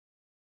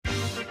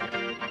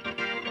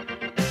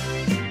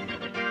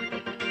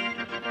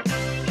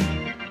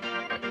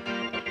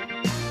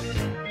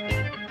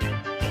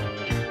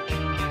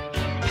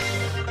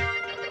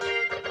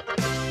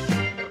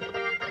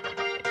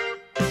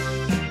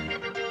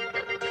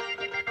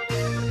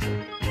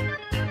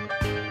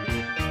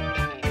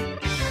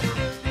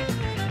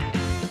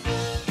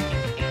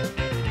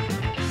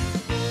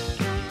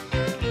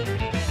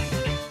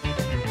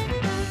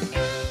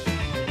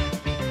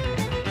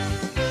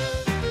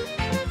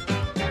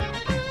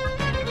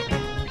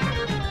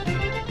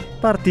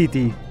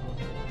Partiti!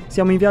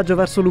 Siamo in viaggio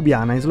verso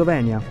Ljubljana, in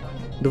Slovenia,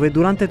 dove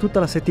durante tutta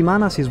la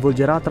settimana si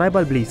svolgerà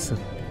Tribal Bliss,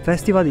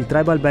 festival di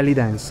Tribal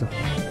Bellydancers.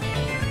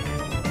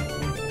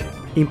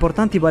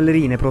 Importanti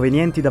ballerine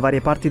provenienti da varie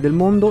parti del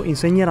mondo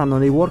insegneranno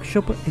nei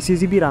workshop e si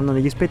esibiranno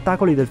negli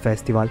spettacoli del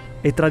festival,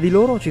 e tra di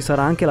loro ci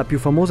sarà anche la più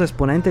famosa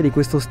esponente di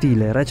questo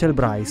stile, Rachel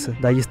Bryce,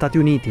 dagli Stati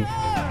Uniti.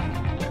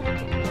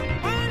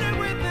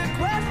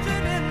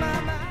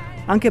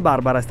 Anche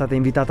Barbara è stata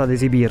invitata ad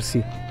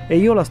esibirsi, e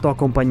io la sto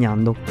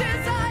accompagnando.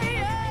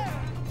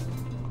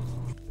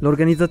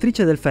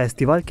 L'organizzatrice del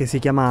festival, che si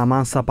chiama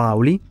Mansa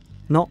Pauli,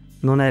 no,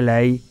 non è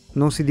lei,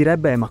 non si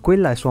direbbe, ma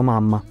quella è sua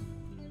mamma.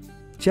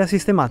 Ci ha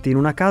sistemati in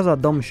una casa a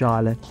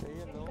Domšale,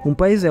 un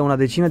paese a una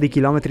decina di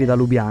chilometri da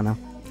Ljubljana.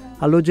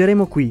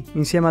 Alloggeremo qui,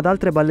 insieme ad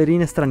altre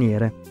ballerine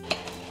straniere.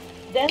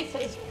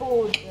 Dancer is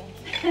food.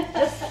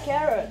 Just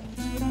carrot.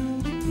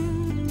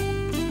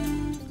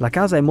 La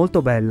casa è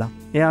molto bella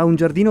e ha un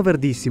giardino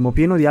verdissimo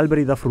pieno di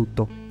alberi da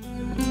frutto.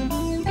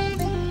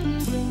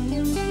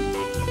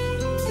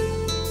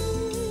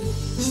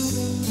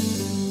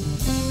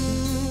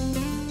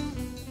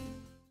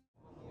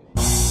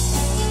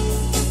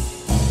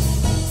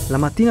 La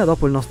mattina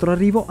dopo il nostro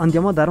arrivo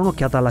andiamo a dare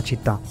un'occhiata alla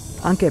città,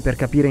 anche per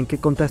capire in che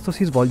contesto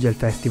si svolge il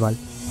festival.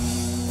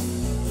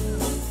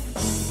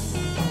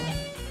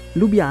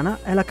 Ljubljana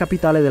è la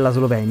capitale della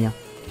Slovenia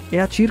e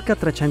ha circa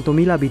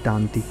 300.000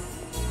 abitanti.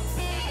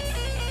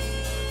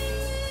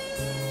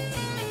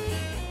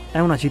 È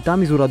una città a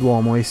misura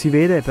d'uomo e si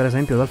vede per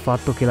esempio dal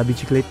fatto che la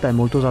bicicletta è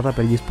molto usata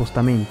per gli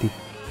spostamenti.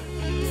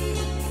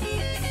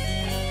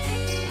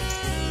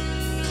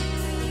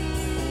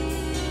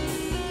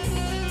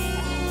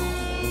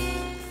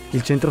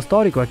 Il centro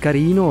storico è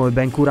carino e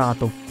ben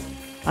curato,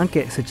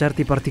 anche se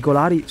certi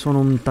particolari sono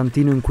un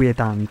tantino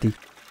inquietanti.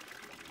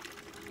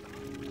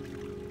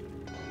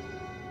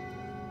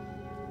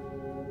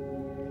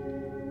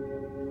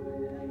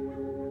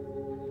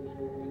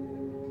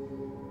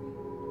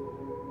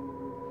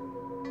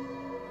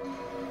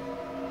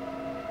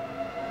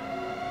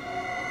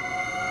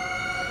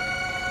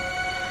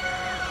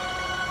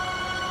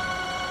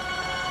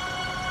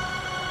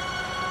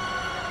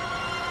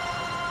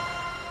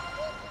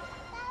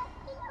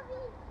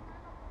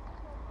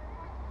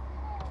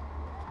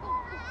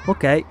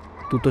 Ok,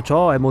 tutto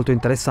ciò è molto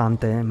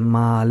interessante,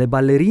 ma le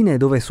ballerine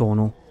dove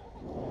sono?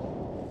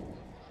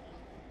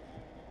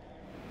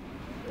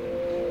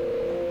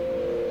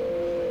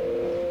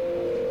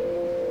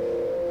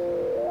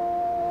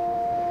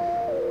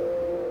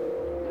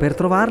 Per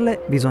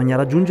trovarle bisogna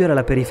raggiungere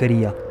la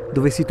periferia,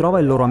 dove si trova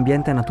il loro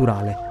ambiente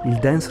naturale, il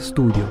dance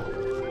studio.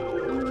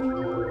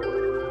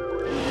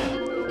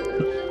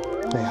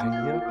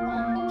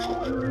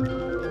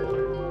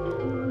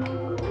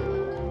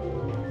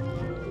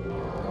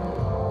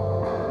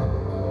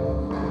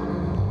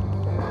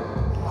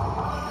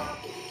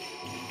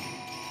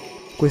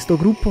 Questo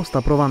gruppo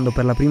sta provando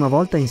per la prima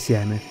volta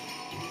insieme.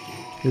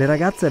 Le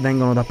ragazze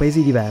vengono da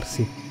paesi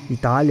diversi,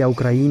 Italia,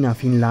 Ucraina,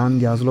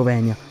 Finlandia,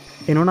 Slovenia,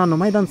 e non hanno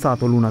mai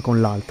danzato l'una con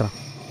l'altra.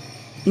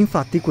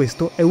 Infatti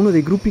questo è uno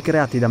dei gruppi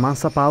creati da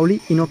Mansa Pauli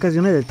in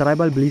occasione del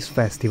Tribal Bliss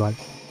Festival,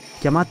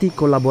 chiamati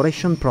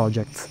Collaboration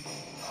Projects.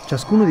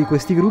 Ciascuno di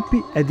questi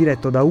gruppi è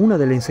diretto da una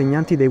delle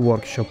insegnanti dei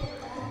workshop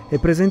e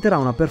presenterà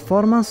una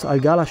performance al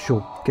gala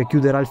show che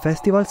chiuderà il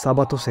festival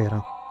sabato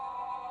sera.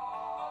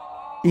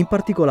 In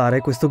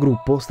particolare questo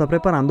gruppo sta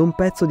preparando un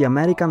pezzo di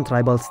American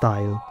Tribal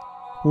Style,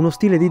 uno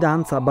stile di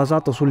danza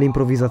basato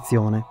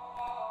sull'improvvisazione.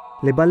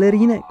 Le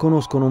ballerine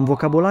conoscono un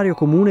vocabolario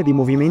comune di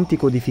movimenti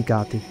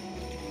codificati.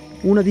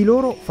 Una di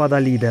loro fa da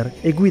leader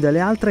e guida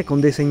le altre con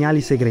dei segnali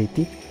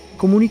segreti,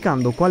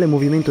 comunicando quale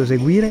movimento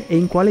eseguire e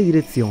in quale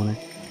direzione,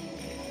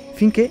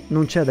 finché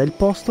non ceda il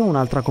posto a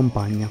un'altra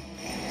compagna.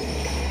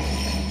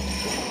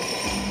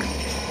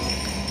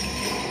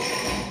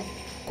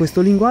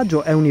 Questo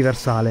linguaggio è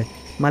universale,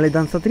 ma le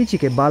danzatrici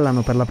che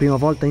ballano per la prima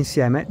volta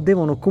insieme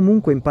devono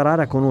comunque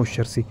imparare a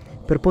conoscersi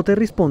per poter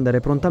rispondere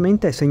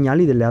prontamente ai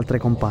segnali delle altre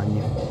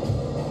compagne.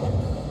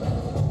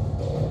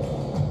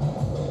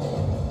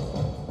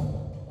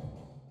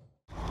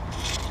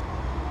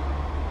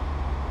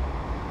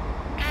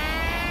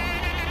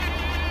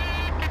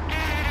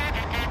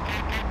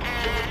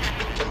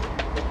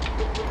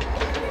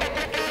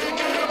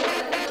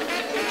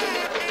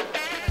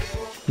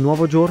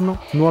 Nuovo giorno,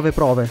 nuove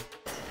prove.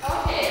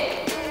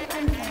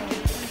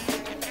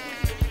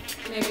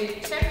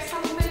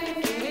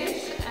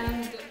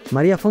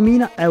 Maria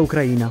Fomina è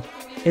ucraina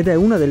ed è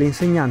una delle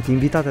insegnanti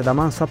invitate da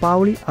Mansa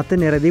Pauli a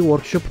tenere dei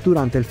workshop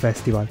durante il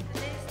festival.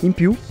 In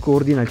più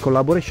coordina il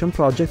Collaboration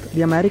Project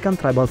di American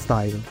Tribal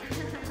Style.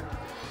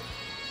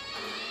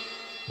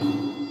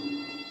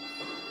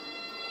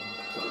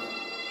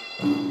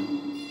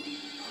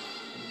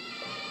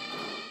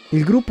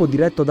 Il gruppo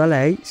diretto da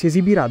lei si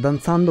esibirà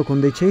danzando con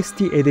dei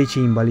cesti e dei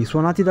cimbali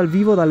suonati dal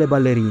vivo dalle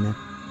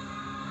ballerine.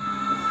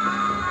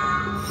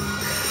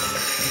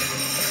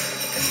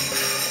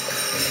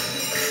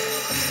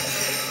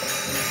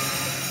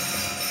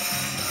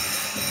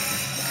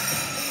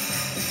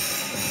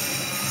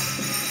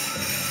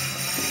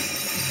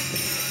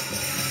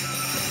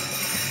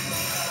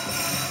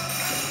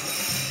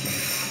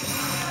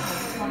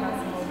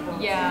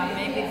 Yeah,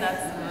 maybe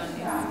that's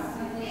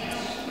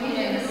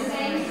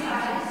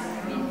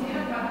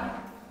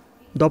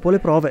Dopo le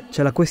prove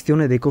c'è la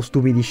questione dei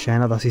costumi di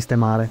scena da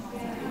sistemare.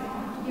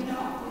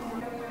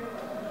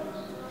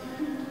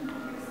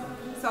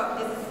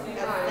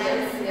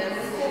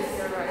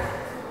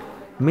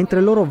 Mentre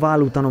loro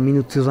valutano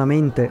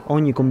minuziosamente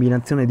ogni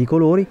combinazione di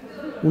colori,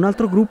 un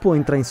altro gruppo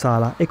entra in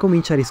sala e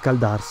comincia a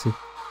riscaldarsi.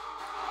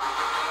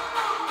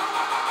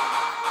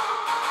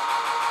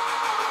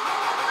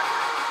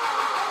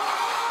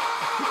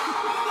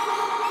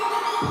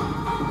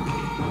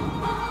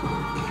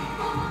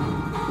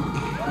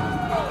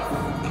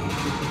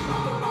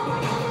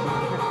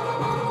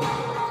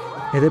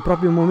 Ed è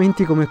proprio in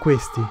momenti come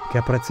questi che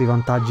apprezzo i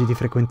vantaggi di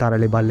frequentare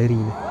le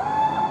ballerine.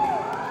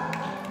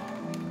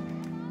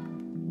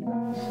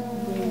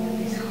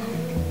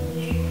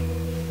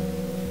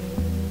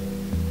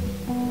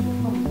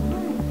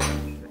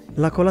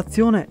 La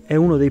colazione è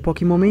uno dei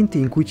pochi momenti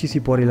in cui ci si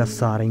può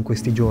rilassare in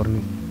questi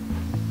giorni.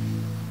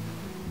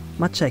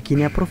 Ma c'è chi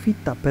ne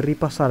approfitta per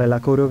ripassare la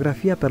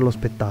coreografia per lo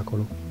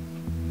spettacolo.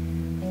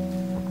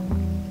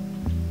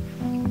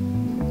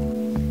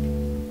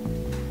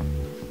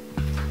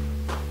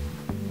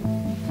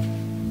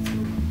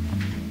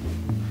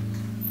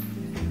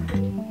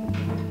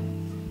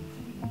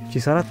 Ci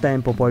sarà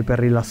tempo poi per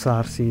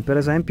rilassarsi, per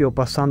esempio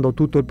passando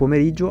tutto il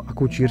pomeriggio a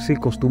cucirsi il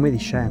costume di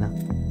scena.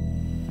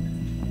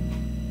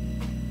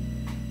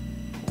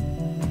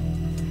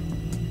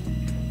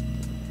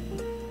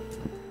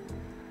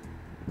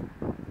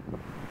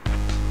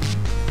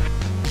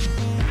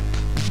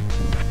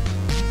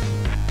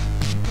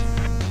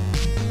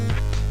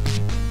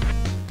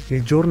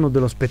 Il giorno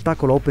dello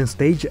spettacolo open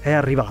stage è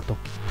arrivato.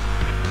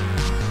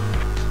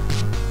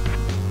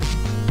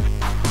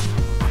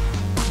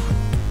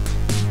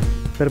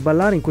 Per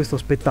ballare in questo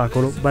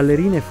spettacolo,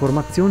 ballerine e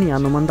formazioni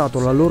hanno mandato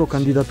la loro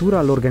candidatura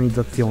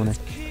all'organizzazione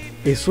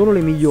e solo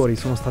le migliori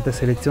sono state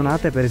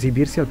selezionate per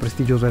esibirsi al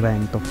prestigioso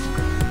evento.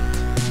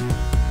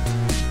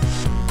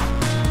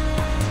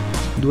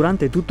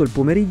 Durante tutto il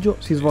pomeriggio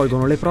si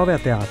svolgono le prove a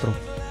teatro.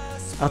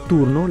 A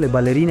turno, le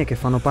ballerine che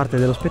fanno parte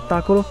dello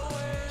spettacolo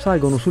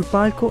salgono sul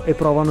palco e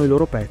provano i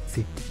loro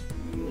pezzi.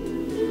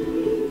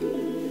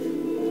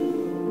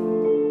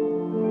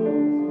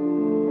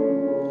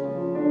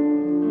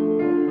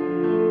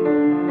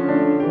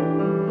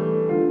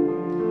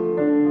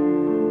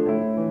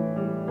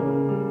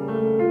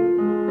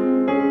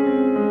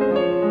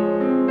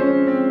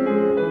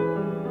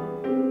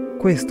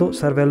 Questo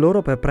serve a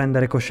loro per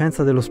prendere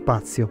coscienza dello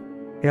spazio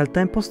e al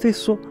tempo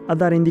stesso a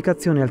dare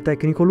indicazioni al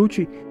tecnico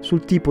luci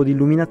sul tipo di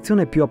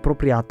illuminazione più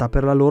appropriata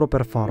per la loro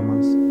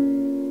performance.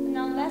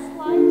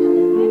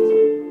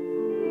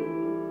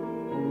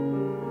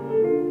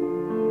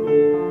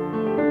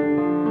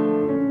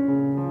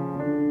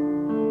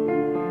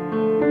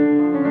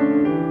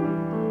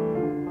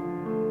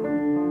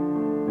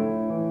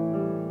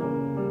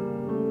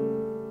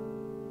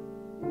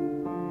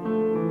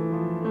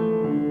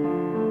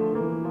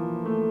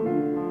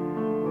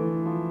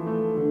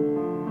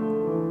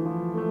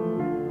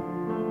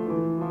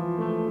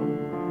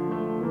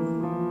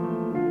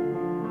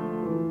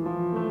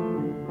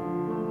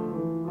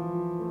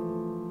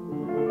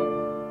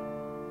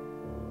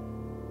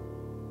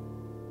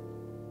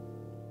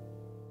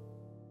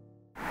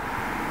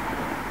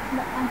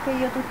 Anche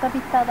io tutta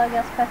pittata che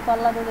aspetto al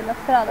lato della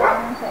strada,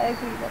 non c'è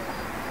guida.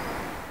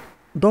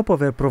 Dopo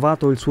aver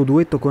provato il suo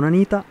duetto con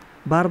Anita,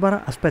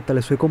 Barbara aspetta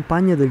le sue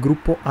compagne del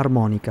gruppo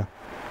Armonica.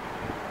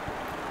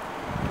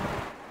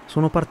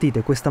 Sono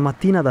partite questa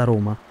mattina da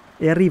Roma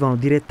e arrivano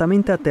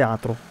direttamente a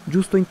teatro,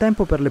 giusto in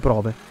tempo per le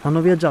prove.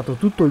 Hanno viaggiato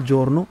tutto il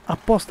giorno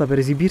apposta per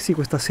esibirsi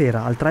questa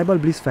sera al Tribal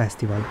Bliss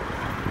Festival.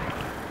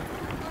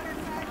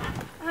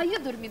 Ah, io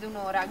ho dormito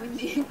un'ora,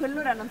 quindi in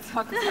quell'ora non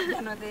so cosa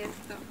abbiano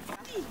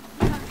detto.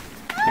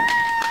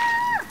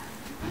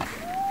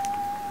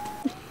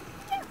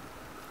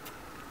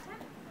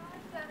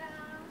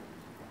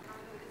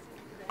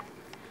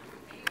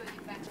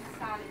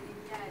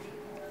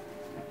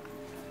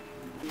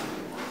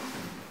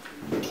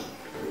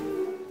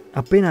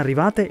 Appena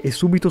arrivate e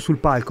subito sul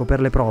palco per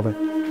le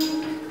prove.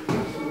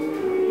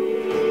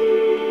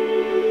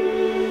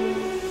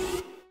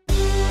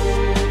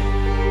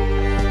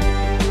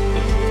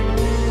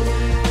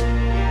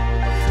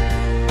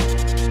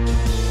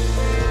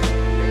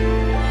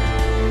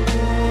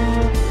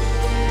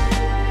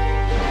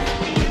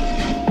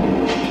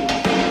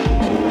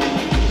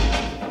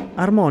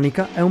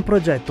 Armonica è un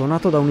progetto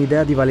nato da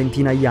un'idea di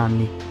Valentina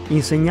Ianni,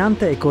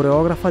 insegnante e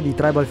coreografa di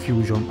Tribal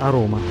Fusion a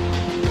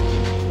Roma.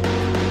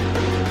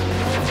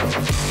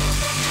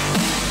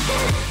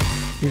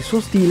 Il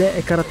suo stile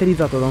è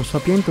caratterizzato da un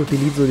sapiente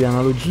utilizzo di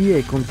analogie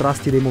e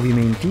contrasti dei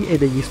movimenti e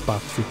degli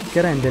spazi, che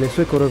rende le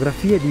sue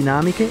coreografie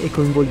dinamiche e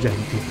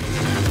coinvolgenti.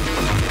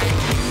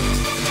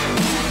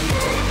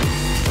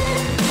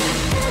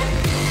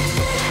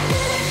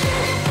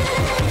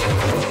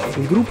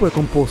 Il gruppo è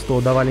composto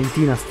da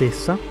Valentina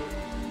stessa,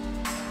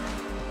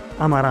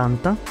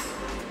 Amaranta,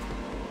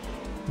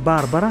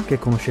 Barbara, che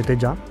conoscete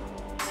già,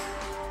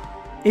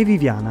 e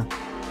Viviana.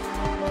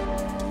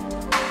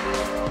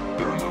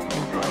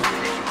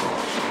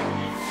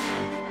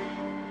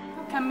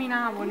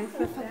 Camminavo, nel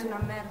ho fatto una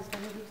merda,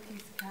 tutti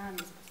gli scani.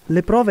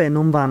 Le prove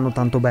non vanno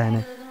tanto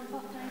bene.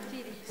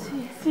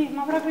 Sì,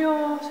 ma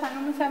proprio, cioè,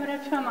 non mi sembra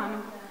più la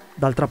mano.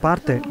 D'altra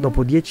parte,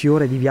 dopo 10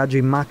 ore di viaggio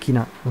in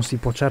macchina, non si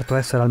può certo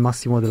essere al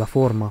massimo della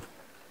forma.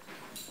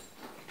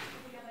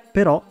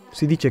 Però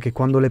si dice che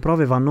quando le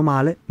prove vanno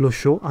male, lo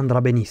show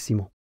andrà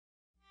benissimo.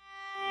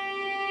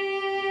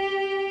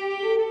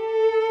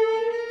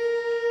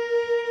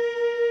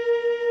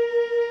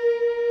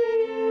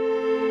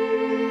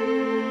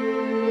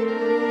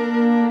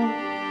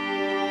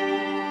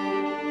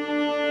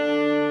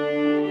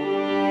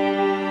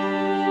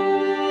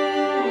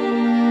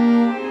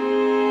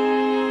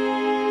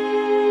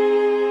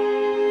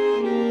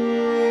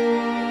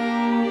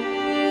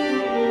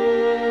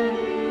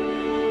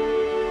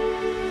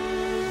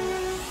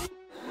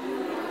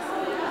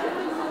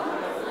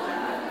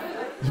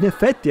 In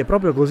effetti è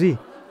proprio così.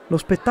 Lo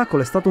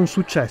spettacolo è stato un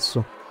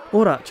successo.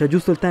 Ora c'è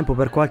giusto il tempo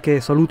per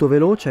qualche saluto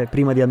veloce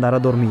prima di andare a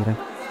dormire.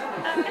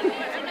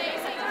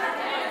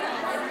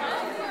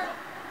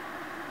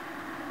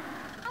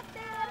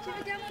 Ci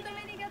vediamo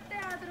domenica a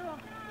teatro.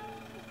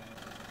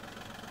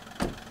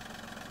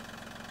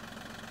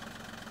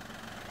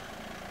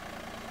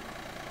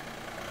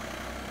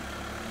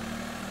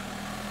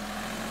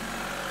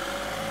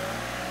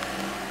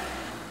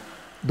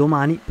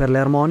 Domani per le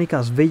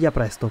armonica sveglia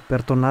presto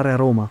per tornare a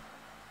Roma.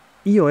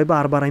 Io e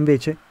Barbara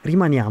invece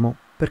rimaniamo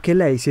perché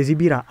lei si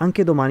esibirà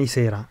anche domani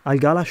sera al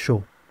Gala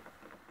Show.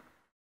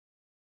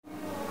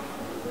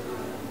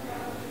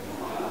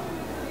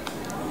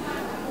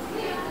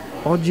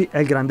 Oggi è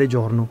il grande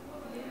giorno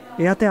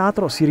e a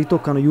teatro si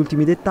ritoccano gli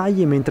ultimi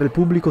dettagli mentre il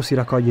pubblico si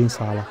raccoglie in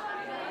sala.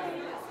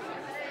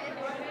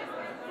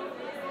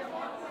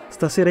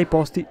 Stasera i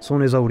posti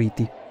sono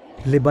esauriti.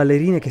 Le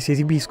ballerine che si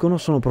esibiscono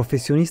sono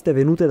professioniste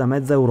venute da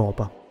mezza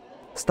Europa.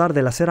 Star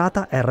della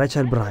serata è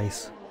Rachel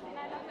Bryce.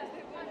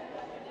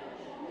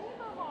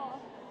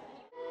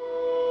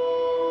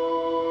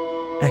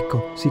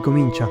 Ecco, si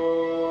comincia.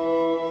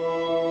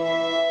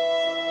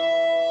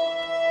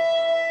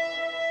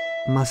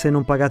 Ma se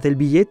non pagate il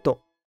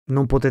biglietto,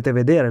 non potete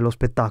vedere lo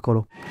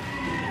spettacolo.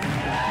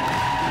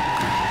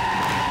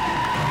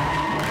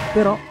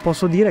 Però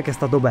posso dire che è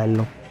stato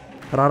bello.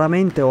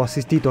 Raramente ho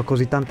assistito a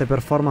così tante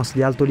performance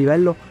di alto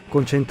livello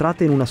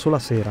concentrate in una sola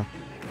sera.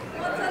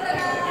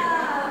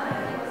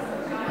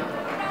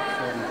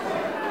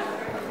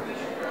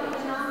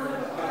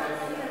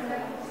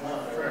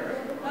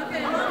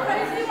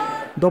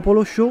 Dopo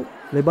lo show,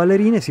 le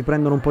ballerine si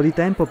prendono un po' di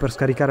tempo per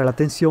scaricare la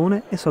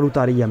tensione e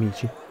salutare gli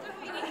amici.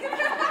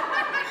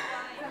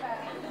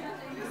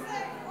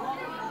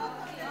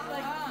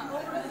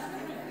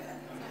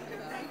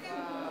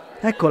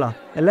 Eccola,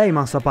 è lei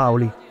Mansa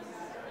Paoli,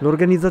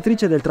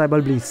 l'organizzatrice del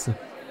Tribal Bliss.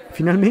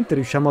 Finalmente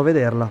riusciamo a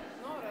vederla.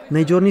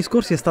 Nei giorni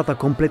scorsi è stata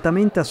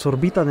completamente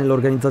assorbita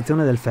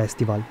nell'organizzazione del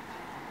festival.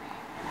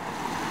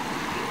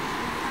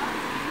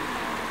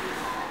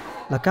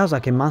 La casa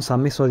che Mansa ha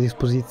messo a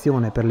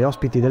disposizione per le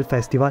ospiti del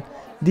festival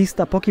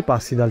dista pochi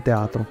passi dal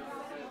teatro.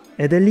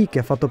 Ed è lì che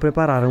ha fatto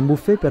preparare un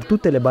buffet per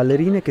tutte le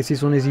ballerine che si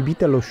sono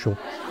esibite allo show.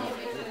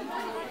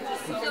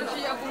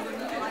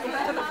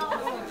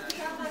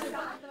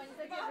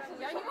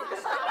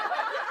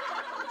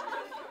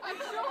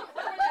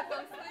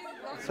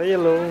 Say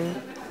hello.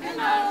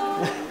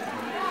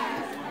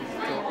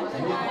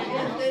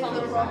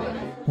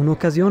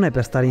 Un'occasione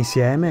per stare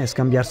insieme,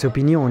 scambiarsi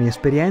opinioni,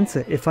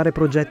 esperienze e fare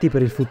progetti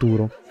per il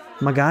futuro,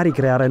 magari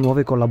creare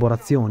nuove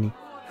collaborazioni.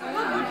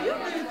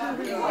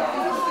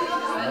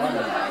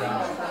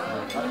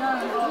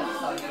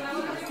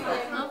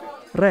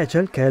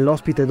 Rachel, che è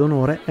l'ospite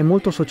d'onore, è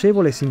molto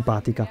socievole e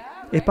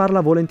simpatica e parla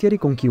volentieri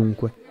con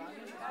chiunque.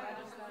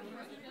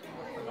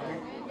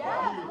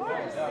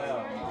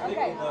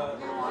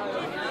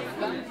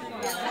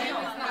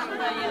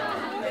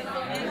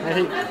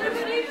 Hey.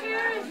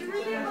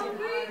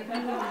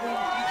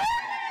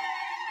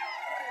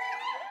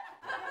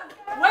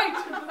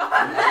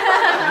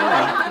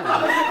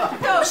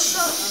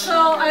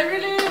 So I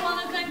really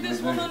want to thank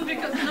this woman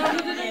because if you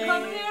didn't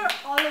come here,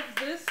 all of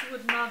this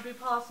would not be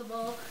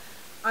possible.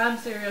 I'm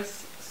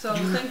serious. So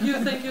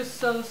thank you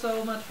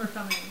so much for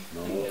coming.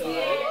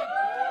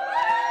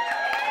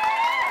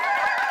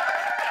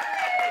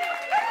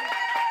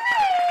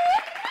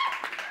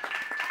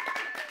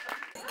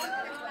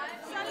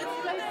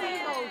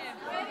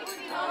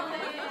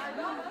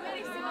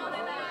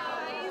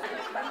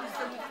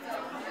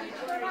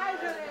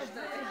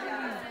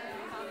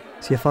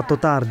 Si è fatto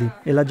tardi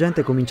e la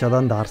gente comincia ad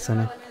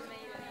andarsene.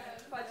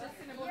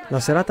 La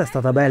serata è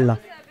stata bella,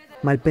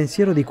 ma il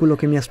pensiero di quello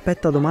che mi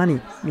aspetta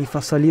domani mi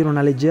fa salire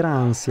una leggera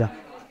ansia.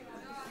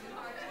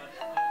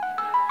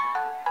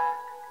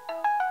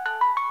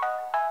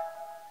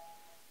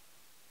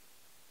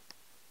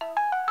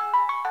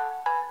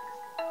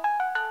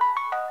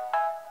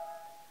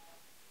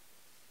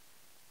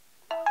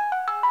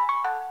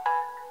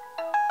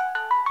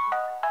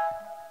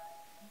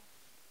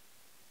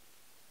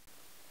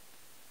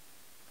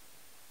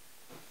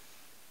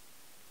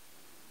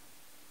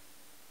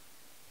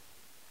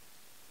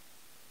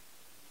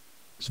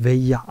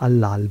 sveglia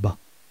all'alba.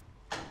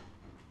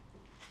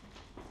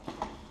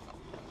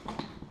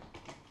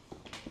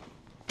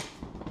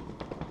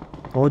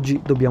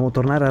 Oggi dobbiamo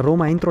tornare a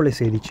Roma entro le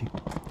 16.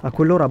 A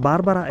quell'ora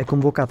Barbara è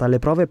convocata alle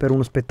prove per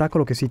uno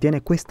spettacolo che si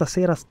tiene questa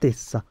sera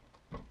stessa.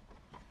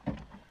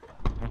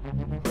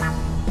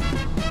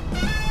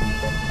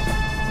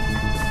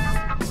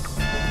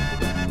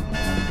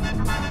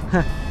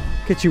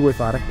 Che ci vuoi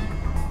fare?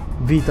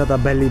 Vita da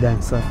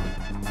Bellydancer.